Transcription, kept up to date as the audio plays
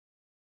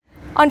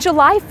On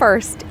July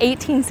 1st,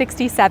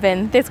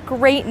 1867, this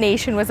great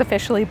nation was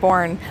officially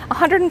born,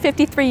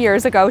 153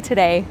 years ago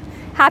today.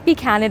 Happy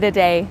Canada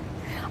Day.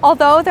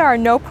 Although there are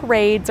no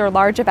parades or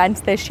large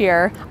events this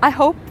year, I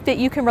hope that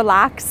you can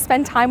relax,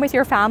 spend time with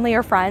your family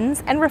or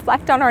friends, and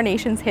reflect on our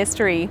nation's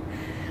history.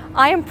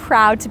 I am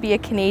proud to be a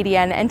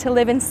Canadian and to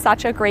live in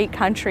such a great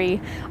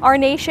country. Our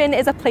nation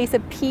is a place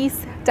of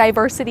peace,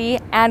 diversity,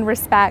 and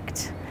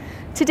respect.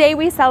 Today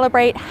we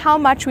celebrate how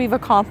much we've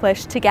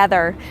accomplished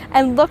together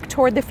and look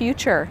toward the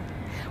future.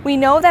 We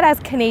know that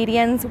as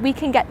Canadians, we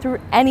can get through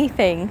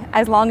anything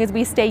as long as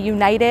we stay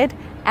united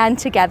and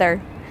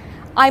together.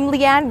 I'm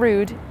Leanne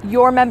Rood,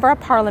 your Member of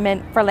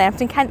Parliament for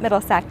Lambton Kent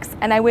Middlesex,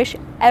 and I wish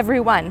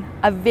everyone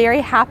a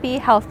very happy,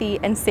 healthy,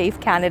 and safe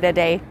Canada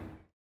Day.